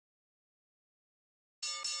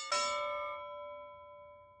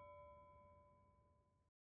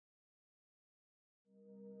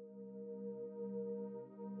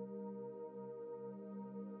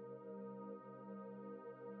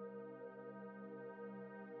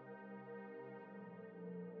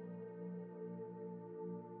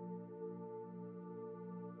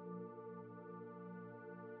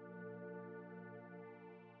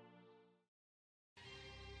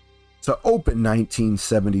To open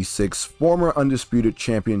 1976, former undisputed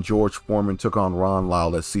champion George Foreman took on Ron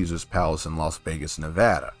Lyle at Caesars Palace in Las Vegas,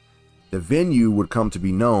 Nevada. The venue would come to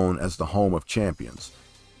be known as the Home of Champions.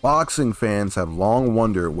 Boxing fans have long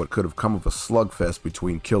wondered what could have come of a slugfest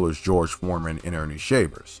between killers George Foreman and Ernie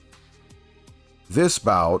Shavers. This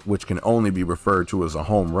bout, which can only be referred to as a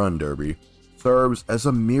home run derby, serves as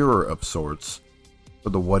a mirror of sorts for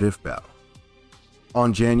the what-if battle.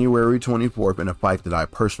 On January 24th, in a fight that I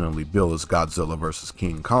personally bill as Godzilla vs.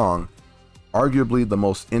 King Kong, arguably the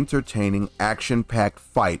most entertaining, action-packed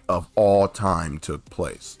fight of all time took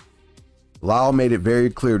place. Lyle made it very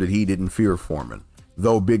clear that he didn't fear Foreman,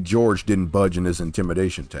 though Big George didn't budge in his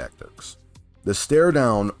intimidation tactics. The stare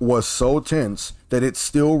down was so tense that it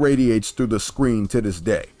still radiates through the screen to this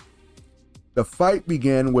day. The fight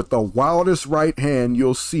began with the wildest right hand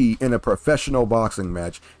you'll see in a professional boxing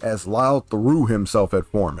match as Lyle threw himself at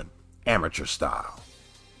Foreman, amateur style.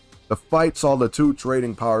 The fight saw the two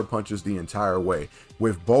trading power punches the entire way,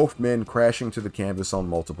 with both men crashing to the canvas on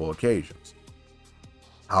multiple occasions.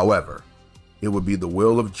 However, it would be the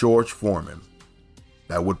will of George Foreman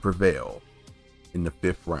that would prevail in the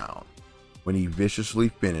 5th round, when he viciously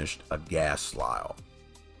finished a gas Lyle.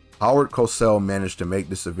 Howard Cosell managed to make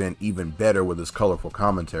this event even better with his colorful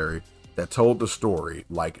commentary that told the story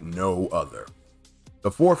like no other.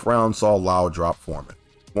 The 4th round saw Lyle drop Foreman.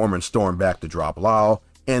 Foreman stormed back to drop Lyle,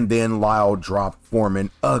 and then Lyle dropped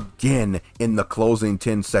Foreman again in the closing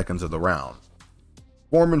 10 seconds of the round.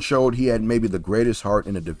 Foreman showed he had maybe the greatest heart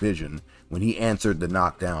in the division when he answered the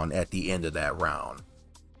knockdown at the end of that round.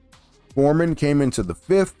 Foreman came into the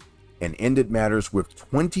 5th and ended matters with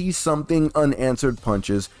 20-something unanswered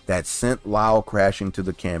punches that sent Lyle crashing to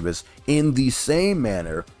the canvas in the same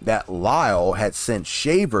manner that Lyle had sent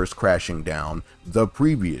Shavers crashing down the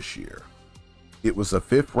previous year. It was a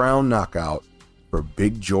 5th round knockout for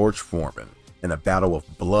Big George Foreman in a battle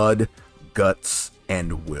of blood, guts,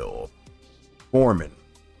 and will. Foreman,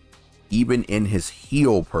 even in his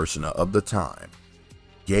heel persona of the time,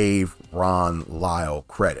 gave Ron Lyle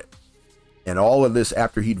credit. And all of this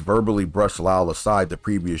after he'd verbally brushed Lyle aside the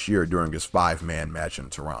previous year during his 5-man match in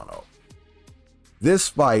Toronto. This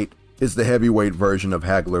fight is the heavyweight version of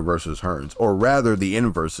Hagler vs. Hearns, or rather the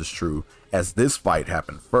inverse is true, as this fight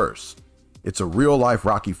happened first. It's a real-life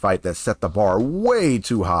Rocky fight that set the bar way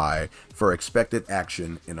too high for expected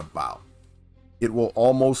action in a bout. It will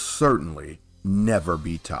almost certainly never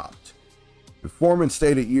be topped. Foreman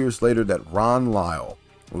stated years later that Ron Lyle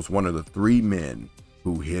was one of the 3 men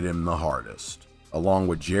who hit him the hardest, along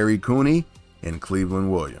with Jerry Cooney and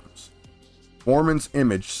Cleveland Williams. Foreman's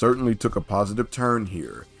image certainly took a positive turn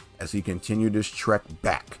here as he continued his trek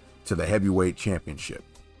back to the heavyweight championship.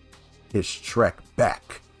 His trek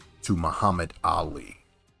back to Muhammad Ali.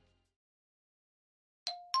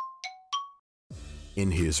 In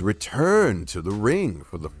his return to the ring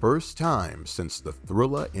for the first time since the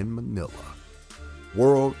Thriller in Manila,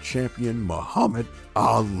 world champion Muhammad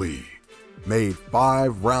Ali made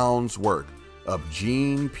 5 rounds work of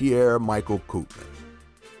Jean-Pierre Michael Koopman,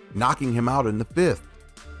 knocking him out in the 5th.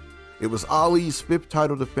 It was Ali's 5th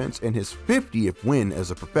title defense and his 50th win as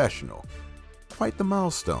a professional. Quite the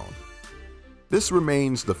milestone. This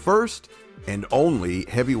remains the first and only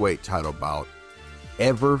heavyweight title bout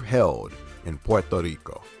ever held in Puerto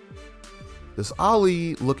Rico. Does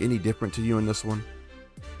Ali look any different to you in this one?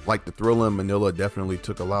 Like the Thriller in Manila definitely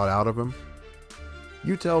took a lot out of him?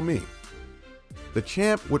 You tell me. The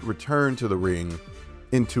champ would return to the ring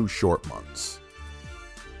in 2 short months.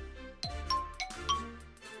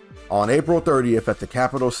 On April 30th at the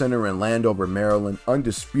Capitol Center in Landover, Maryland,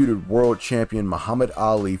 undisputed world champion Muhammad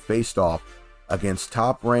Ali faced off against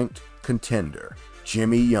top-ranked contender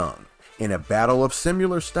Jimmy Young in a battle of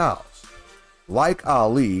similar styles. Like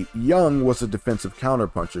Ali, Young was a defensive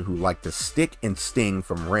counterpuncher who liked to stick and sting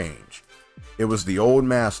from range. It was the old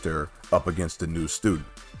master up against the new student.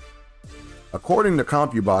 According to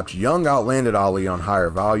CompuBox, Young outlanded Ali on higher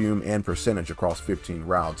volume and percentage across 15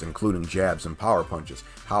 rounds, including jabs and power punches.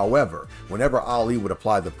 However, whenever Ali would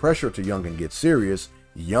apply the pressure to Young and get serious,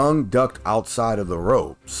 Young ducked outside of the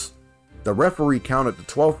ropes. The referee counted the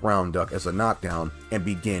 12th round duck as a knockdown and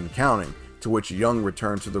began counting, to which Young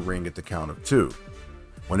returned to the ring at the count of 2.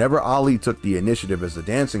 Whenever Ali took the initiative as the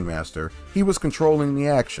dancing master, he was controlling the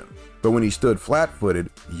action, but when he stood flat-footed,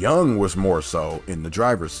 Young was more so in the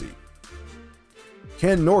driver's seat.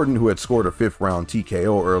 Ken Norton, who had scored a 5th round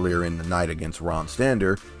TKO earlier in the night against Ron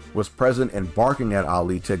Stander, was present and barking at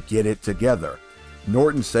Ali to get it together.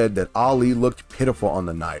 Norton said that Ali looked pitiful on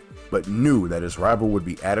the night, but knew that his rival would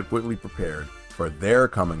be adequately prepared for their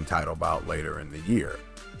coming title bout later in the year.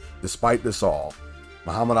 Despite this all,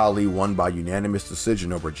 Muhammad Ali won by unanimous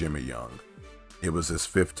decision over Jimmy Young. It was his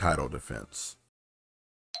 5th title defense.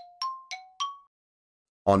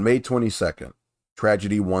 On May 22nd,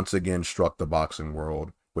 tragedy once again struck the boxing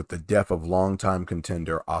world with the death of longtime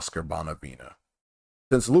contender Oscar Bonavena.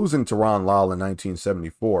 Since losing to Ron Lyle in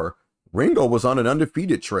 1974, Ringo was on an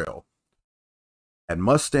undefeated trail. At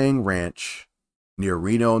Mustang Ranch near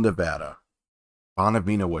Reno, Nevada,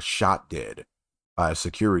 Bonavena was shot dead by a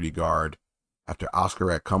security guard after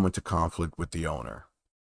Oscar had come into conflict with the owner.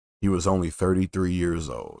 He was only 33 years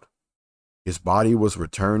old. His body was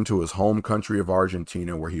returned to his home country of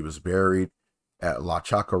Argentina, where he was buried at La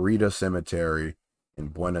Chacarita Cemetery in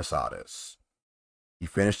Buenos Aires. He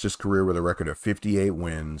finished his career with a record of 58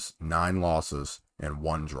 wins, 9 losses, and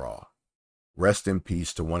 1 draw. Rest in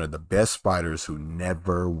peace to one of the best fighters who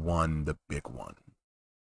never won the big one.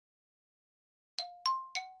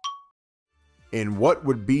 In what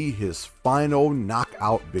would be his final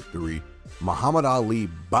knockout victory, Muhammad Ali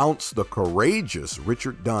bounced the courageous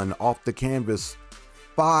Richard Dunn off the canvas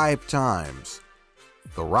 5 times,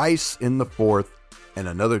 thrice in the 4th and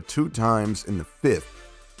another 2 times in the 5th,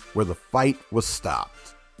 where the fight was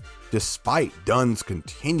stopped, despite Dunn's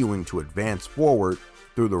continuing to advance forward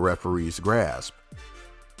through the referee's grasp.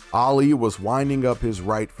 Ali was winding up his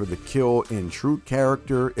right for the kill in true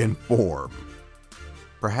character and form.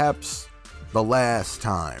 Perhaps the last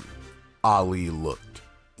time Ali looked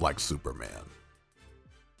like Superman.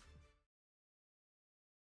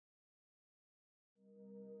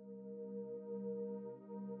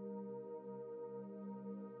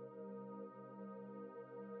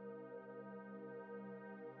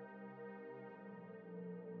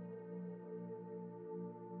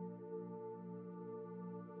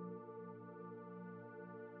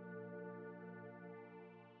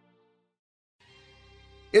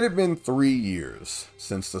 It had been 3 years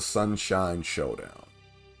since the Sunshine Showdown,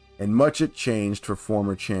 and much had changed for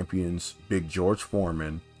former champions Big George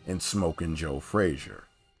Foreman and Smokin' Joe Frazier.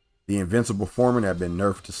 The invincible Foreman had been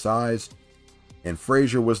nerfed to size, and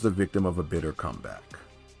Frazier was the victim of a bitter comeback.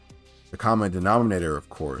 The common denominator, of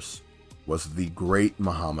course, was the great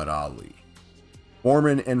Muhammad Ali.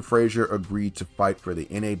 Foreman and Frazier agreed to fight for the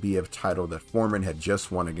NABF title that Foreman had just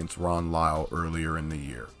won against Ron Lyle earlier in the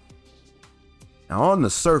year. Now, on the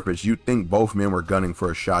surface, you'd think both men were gunning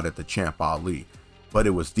for a shot at the champ Ali, but it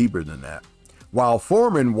was deeper than that. While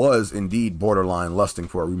Foreman was indeed borderline lusting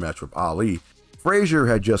for a rematch with Ali, Frazier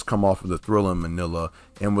had just come off of the Thrill in Manila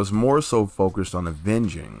and was more so focused on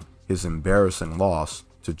avenging his embarrassing loss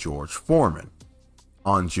to George Foreman.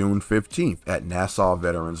 On June 15th at Nassau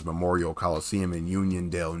Veterans Memorial Coliseum in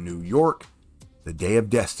Uniondale, New York, the Day of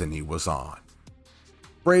Destiny was on.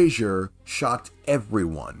 Frazier shocked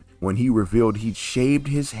everyone when he revealed he'd shaved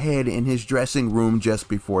his head in his dressing room just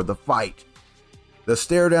before the fight. The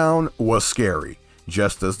stare down was scary,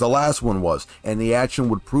 just as the last one was, and the action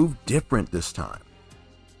would prove different this time.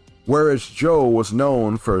 Whereas Joe was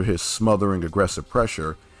known for his smothering aggressive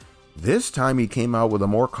pressure, this time he came out with a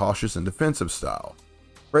more cautious and defensive style.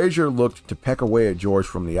 Frazier looked to peck away at George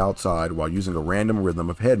from the outside while using a random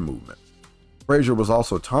rhythm of head movement. Frazier was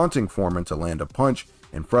also taunting Foreman to land a punch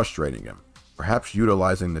and frustrating him, perhaps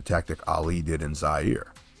utilizing the tactic Ali did in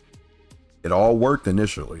Zaire. It all worked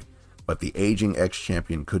initially, but the aging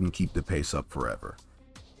ex-champion couldn't keep the pace up forever.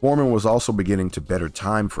 Foreman was also beginning to better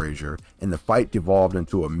time Frazier, and the fight devolved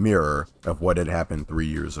into a mirror of what had happened 3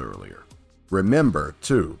 years earlier. Remember,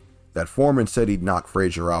 too, that Foreman said he'd knock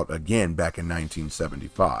Frazier out again back in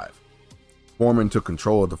 1975. Foreman took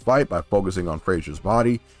control of the fight by focusing on Frazier's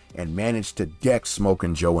body and managed to deck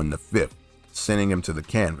Smokin' Joe in the 5th, sending him to the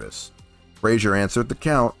canvas. Frazier answered the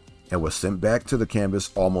count and was sent back to the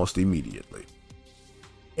canvas almost immediately.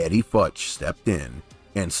 Eddie Futch stepped in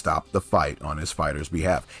and stopped the fight on his fighter's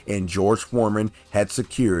behalf, and George Foreman had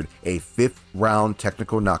secured a 5th-round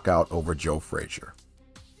technical knockout over Joe Frazier,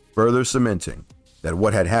 further cementing that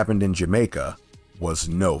what had happened in Jamaica was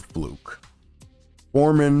no fluke.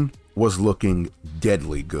 Foreman was looking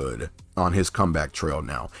deadly good on his comeback trail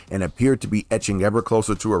now, and appeared to be etching ever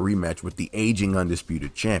closer to a rematch with the aging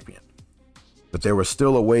undisputed champion. But there was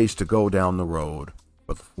still a ways to go down the road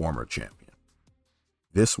for the former champion.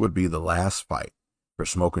 This would be the last fight for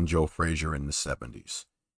Smokin' Joe Frazier in the 70s,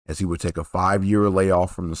 as he would take a 5-year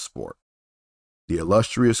layoff from the sport. The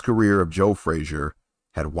illustrious career of Joe Frazier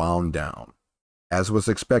had wound down, as was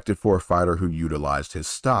expected for a fighter who utilized his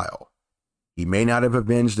style. He may not have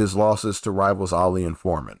avenged his losses to rivals Ali and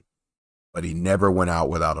Foreman, but he never went out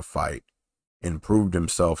without a fight and proved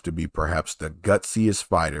himself to be perhaps the gutsiest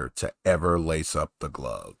fighter to ever lace up the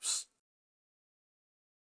gloves.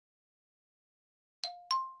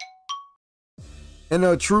 In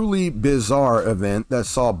a truly bizarre event that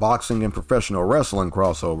saw boxing and professional wrestling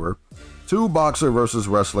crossover, two boxer versus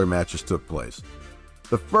wrestler matches took place.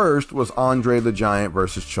 The first was Andre the Giant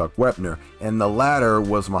versus Chuck Wepner, and the latter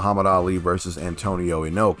was Muhammad Ali versus Antonio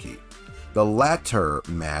Inoki. The latter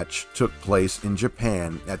match took place in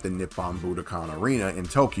Japan at the Nippon Budokan Arena in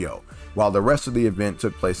Tokyo, while the rest of the event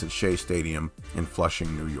took place at Shea Stadium in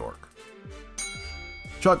Flushing, New York.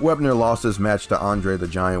 Chuck Wepner lost his match to Andre the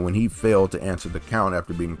Giant when he failed to answer the count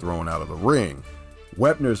after being thrown out of the ring.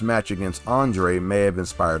 Wepner's match against Andre may have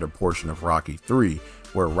inspired a portion of Rocky III,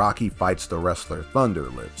 where Rocky fights the wrestler Thunder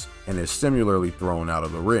Lips and is similarly thrown out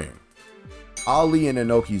of the ring. Ali and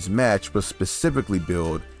Inoki's match was specifically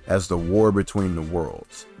billed as the War Between the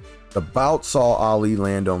Worlds. The bout saw Ali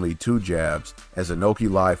land only 2 jabs as Inoki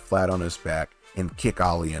lie flat on his back and kick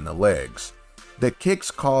Ali in the legs. The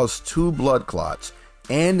kicks caused 2 blood clots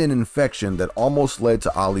and an infection that almost led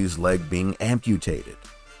to Ali's leg being amputated.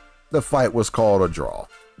 The fight was called a draw.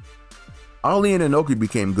 Ali and Inoki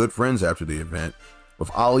became good friends after the event,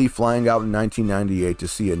 with Ali flying out in 1998 to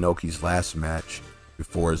see Inoki's last match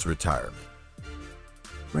before his retirement.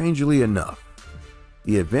 Strangely enough,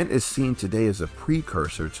 the event is seen today as a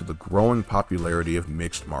precursor to the growing popularity of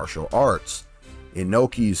mixed martial arts.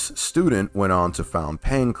 Inoki's student went on to found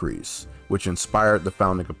Pancrase, which inspired the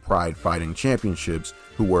founding of Pride Fighting Championships,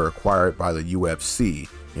 who were acquired by the UFC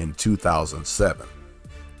in 2007.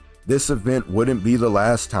 This event wouldn't be the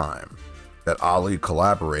last time that Ali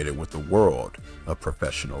collaborated with the world of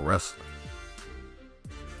professional wrestling.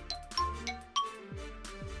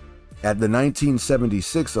 At the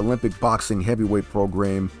 1976 Olympic boxing heavyweight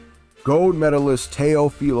program, gold medalist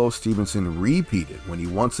Teofilo Stevenson repeated when he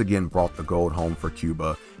once again brought the gold home for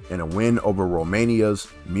Cuba in a win over Romania's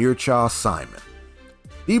Mircea Simon.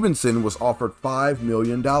 Stevenson was offered $5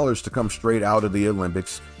 million to come straight out of the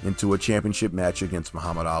Olympics into a championship match against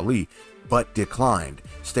Muhammad Ali, but declined,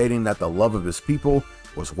 stating that the love of his people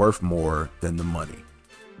was worth more than the money.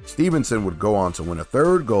 Stevenson would go on to win a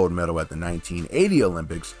 3rd gold medal at the 1980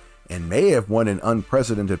 Olympics and may have won an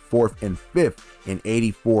unprecedented 4th and 5th in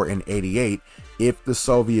 84 and 88 if the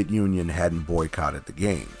Soviet Union hadn't boycotted the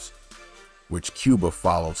games, which Cuba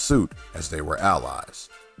followed suit as they were allies.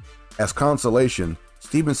 As consolation,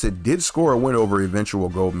 Stevenson did score a win over eventual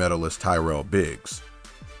gold medalist Tyrell Biggs.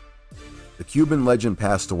 The Cuban legend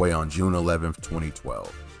passed away on June 11,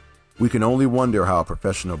 2012. We can only wonder how a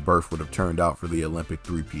professional birth would have turned out for the Olympic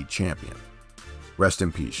three-peat champion. Rest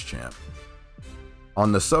in peace, champ.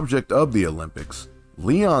 On the subject of the Olympics,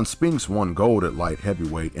 Leon Spinks won gold at light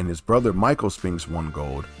heavyweight and his brother Michael Spinks won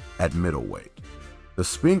gold at middleweight. The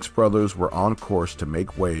Spinks brothers were on course to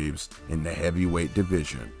make waves in the heavyweight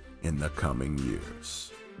division in the coming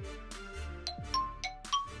years.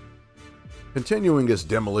 Continuing his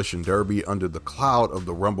demolition derby under the cloud of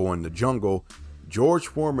the Rumble in the Jungle, George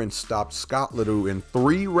Foreman stopped Scott Liddell in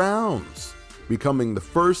 3 rounds, becoming the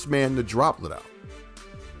first man to drop Liddell.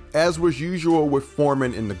 As was usual with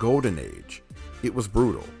Foreman in the Golden Age, it was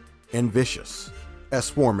brutal and vicious, as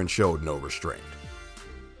Foreman showed no restraint.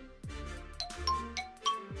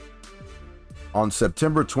 On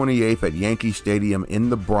September 28th at Yankee Stadium in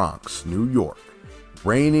the Bronx, New York,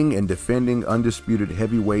 reigning and defending undisputed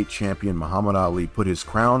heavyweight champion Muhammad Ali put his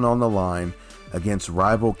crown on the line against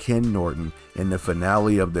rival Ken Norton in the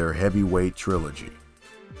finale of their heavyweight trilogy.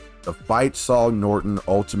 The fight saw Norton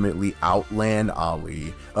ultimately outland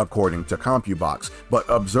Ali, according to CompuBox, but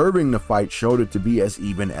observing the fight showed it to be as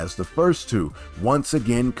even as the first 2, once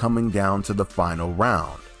again coming down to the final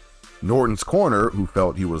round. Norton's corner, who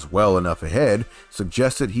felt he was well enough ahead,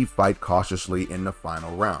 suggested he fight cautiously in the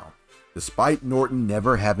final round, despite Norton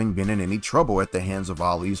never having been in any trouble at the hands of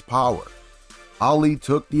Ali's power. Ali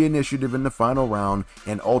took the initiative in the final round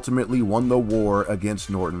and ultimately won the war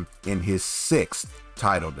against Norton in his 6th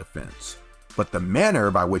title defense, but the manner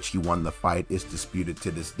by which he won the fight is disputed to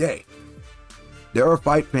this day. There are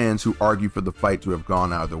fight fans who argue for the fight to have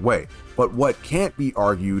gone either way, but what can't be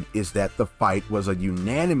argued is that the fight was a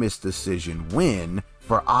unanimous decision win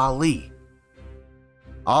for Ali.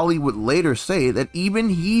 Ali would later say that even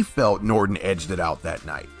he felt Norton edged it out that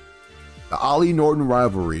night. The Ali-Norton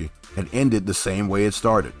rivalry had ended the same way it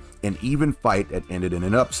started. An even fight had ended in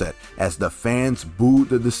an upset, as the fans booed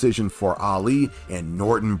the decision for Ali and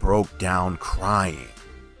Norton broke down crying.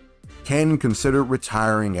 Ken considered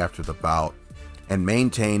retiring after the bout and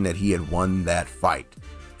maintained that he had won that fight.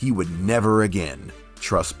 He would never again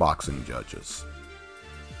trust boxing judges.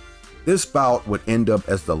 This bout would end up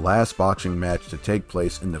as the last boxing match to take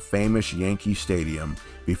place in the famous Yankee Stadium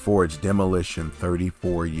before its demolition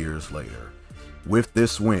 34 years later. With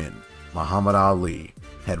this win, Muhammad Ali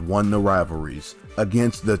had won the rivalries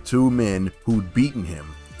against the two men who'd beaten him,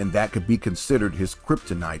 and that could be considered his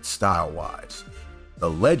kryptonite style-wise. The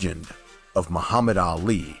legend of Muhammad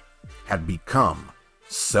Ali had become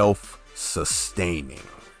self-sustaining.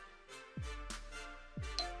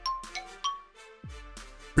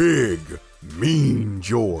 Big Mean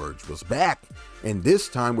George was back, and this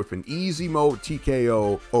time with an easy mode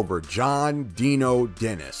TKO over John Dino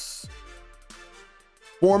Dennis.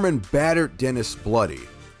 Foreman battered Dennis bloody.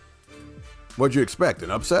 What'd you expect,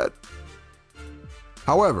 an upset?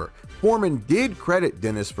 However, Foreman did credit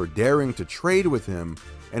Dennis for daring to trade with him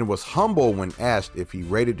and was humble when asked if he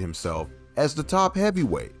rated himself as the top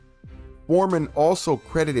heavyweight. Foreman also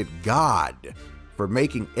credited God for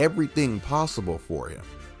making everything possible for him.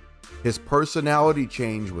 His personality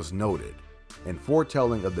change was noted and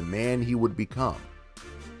foretelling of the man he would become.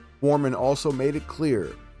 Foreman also made it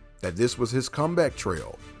clear that this was his comeback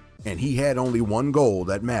trail and he had only one goal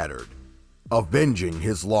that mattered: avenging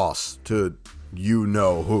his loss to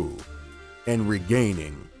you-know-who and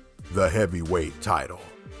regaining the heavyweight title.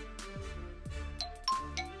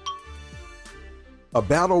 A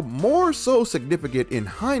battle more so significant in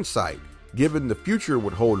hindsight, given the future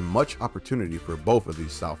would hold much opportunity for both of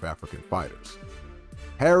these South African fighters.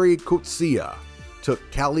 Harry Coetzee took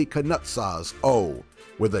Kali Knutsa's O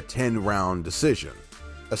with a 10-round decision,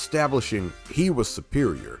 establishing he was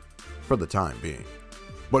superior for the time being.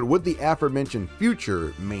 But would the aforementioned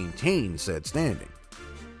future maintain said standing?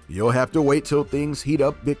 You'll have to wait till things heat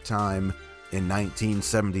up big time in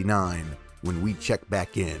 1979 when we check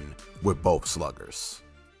back in with both sluggers.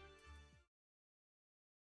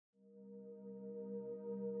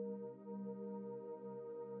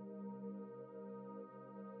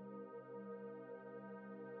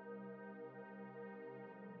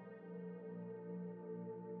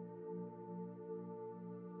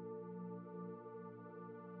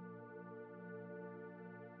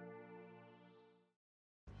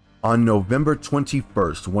 On November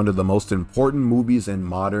 21st, one of the most important movies in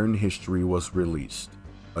modern history was released,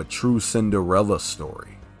 a true Cinderella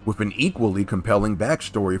story, with an equally compelling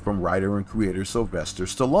backstory from writer and creator Sylvester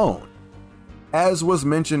Stallone. As was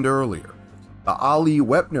mentioned earlier, the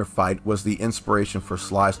Ali-Wepner fight was the inspiration for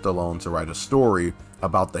Sly Stallone to write a story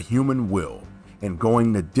about the human will and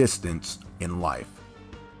going the distance in life.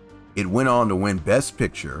 It went on to win Best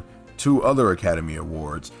Picture, 2 other Academy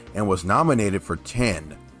Awards, and was nominated for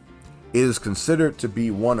 10. It is considered to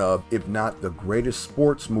be one of, if not the greatest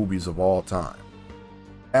sports movies of all time.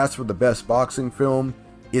 As for the best boxing film,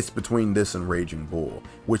 it's between this and Raging Bull,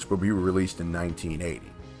 which will be released in 1980.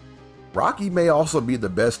 Rocky may also be the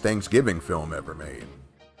best Thanksgiving film ever made.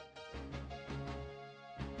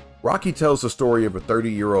 Rocky tells the story of a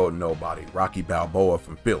 30-year-old nobody, Rocky Balboa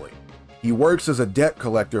from Philly. He works as a debt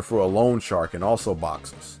collector for a loan shark and also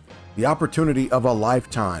boxes. The opportunity of a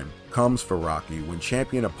lifetime comes for Rocky when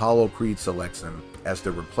champion Apollo Creed selects him as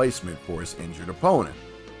the replacement for his injured opponent.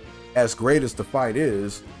 As great as the fight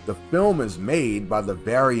is, the film is made by the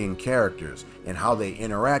varying characters and how they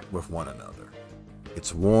interact with one another.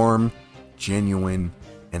 It's warm, genuine,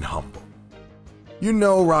 and humble. You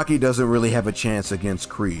know Rocky doesn't really have a chance against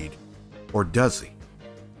Creed, or does he?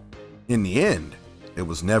 In the end, it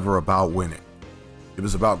was never about winning. It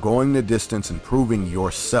was about going the distance and proving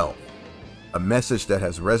yourself, a message that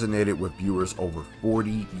has resonated with viewers over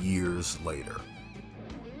 40 years later.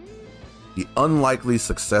 The unlikely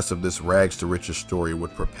success of this rags to riches story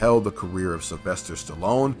would propel the career of Sylvester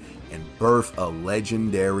Stallone and birth a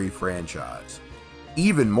legendary franchise.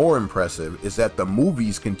 Even more impressive is that the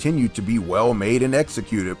movies continue to be well made and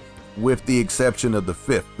executed, with the exception of the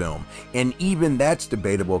 5th film, and even that's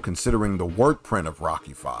debatable considering the work print of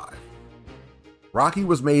Rocky V. Rocky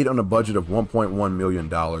was made on a budget of $1.1 million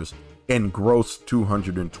and grossed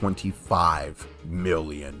 $225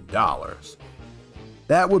 million.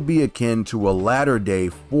 That would be akin to a latter-day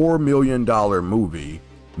 $4 million movie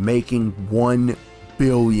making $1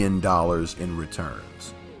 billion in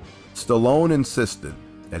returns. Stallone insisted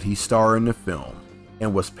that he star in the film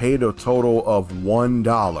and was paid a total of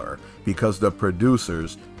 $1 because the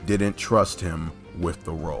producers didn't trust him with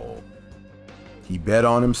the role. He bet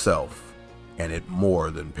on himself, and it more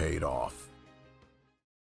than paid off.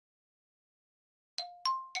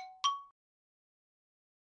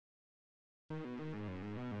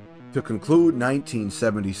 To conclude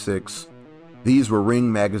 1976, these were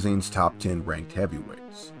Ring Magazine's top 10 ranked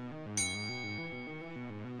heavyweights.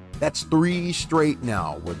 That's 3 straight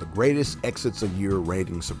now with the greatest exits a year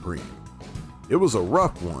rating supreme. It was a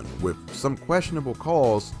rough one with some questionable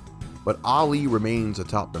calls, but Ali remains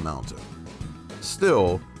atop the mountain.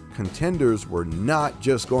 Still, contenders were not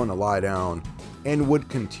just going to lie down and would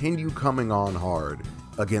continue coming on hard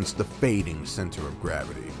against the fading center of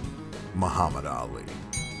gravity, Muhammad Ali.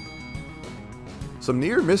 Some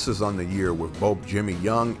near misses on the year, with both Jimmy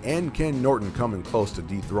Young and Ken Norton coming close to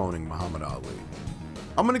dethroning Muhammad Ali.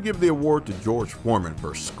 I'm going to give the award to George Foreman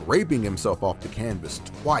for scraping himself off the canvas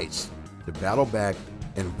twice to battle back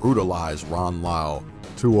and brutalize Ron Lyle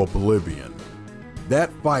to oblivion.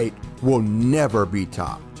 That fight will never be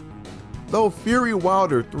topped, though Fury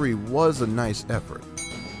Wilder 3 was a nice effort.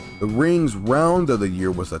 The ring's round of the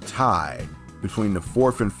year was a tie between the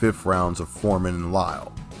 4th and 5th rounds of Foreman and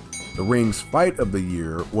Lyle. The ring's fight of the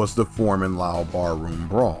year was the Foreman-Lyle barroom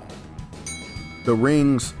brawl. The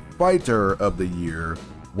ring's fighter of the year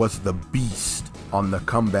was the beast on the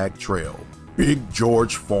comeback trail, Big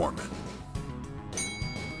George Foreman.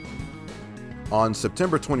 On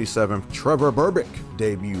September 27th, Trevor Berbick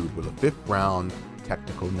debuted with a 5th round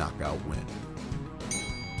technical knockout win.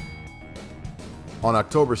 On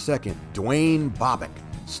October 2nd, Dwayne Bobbick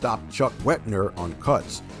stopped Chuck Wepner on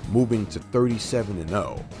cuts, moving to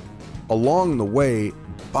 37-0. Along the way,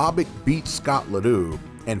 Bobbick beat Scott Ledoux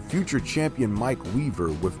and future champion Mike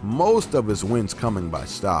Weaver, with most of his wins coming by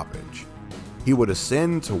stoppage. He would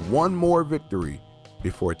ascend to one more victory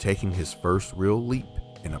before taking his first real leap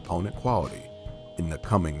in opponent quality in the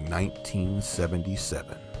coming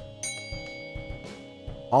 1977.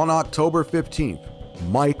 On October 15th,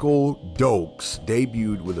 Michael Dokes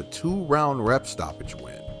debuted with a 2-round ref stoppage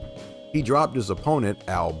win. He dropped his opponent,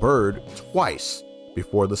 Al Bird, twice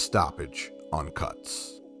before the stoppage on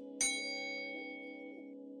cuts.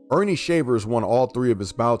 Ernie Shavers won all 3 of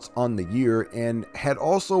his bouts on the year and had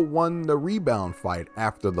also won the rebound fight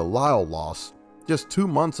after the Lyle loss just 2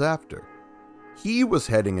 months after. He was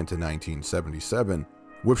heading into 1977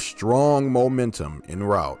 with strong momentum en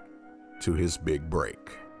route to his big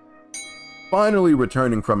break. Finally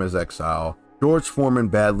returning from his exile, George Foreman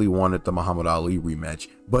badly wanted the Muhammad Ali rematch,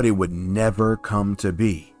 but it would never come to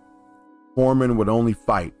be. Foreman would only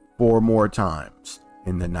fight 4 more times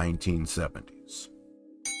in the 1970s.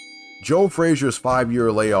 Joe Frazier's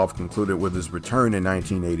 5-year layoff concluded with his return in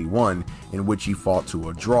 1981, in which he fought to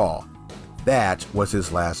a draw. That was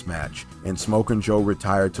his last match, and Smokin' Joe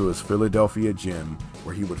retired to his Philadelphia gym,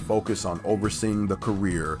 where he would focus on overseeing the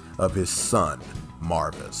career of his son,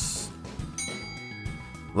 Marvis.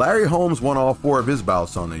 Larry Holmes won all 4 of his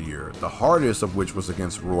bouts on the year, the hardest of which was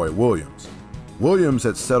against Roy Williams. Williams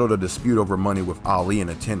had settled a dispute over money with Ali in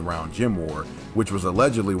a 10-round gym war, which was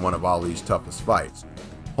allegedly one of Ali's toughest fights.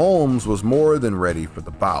 Holmes was more than ready for the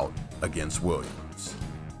bout against Williams.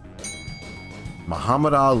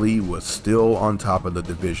 Muhammad Ali was still on top of the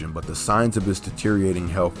division, but the signs of his deteriorating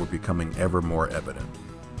health were becoming ever more evident.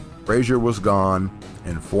 Frazier was gone,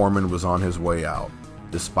 and Foreman was on his way out,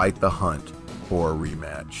 despite the hunt for a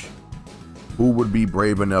rematch. Who would be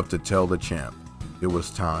brave enough to tell the champ it was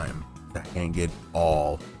time to hang it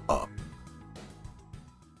all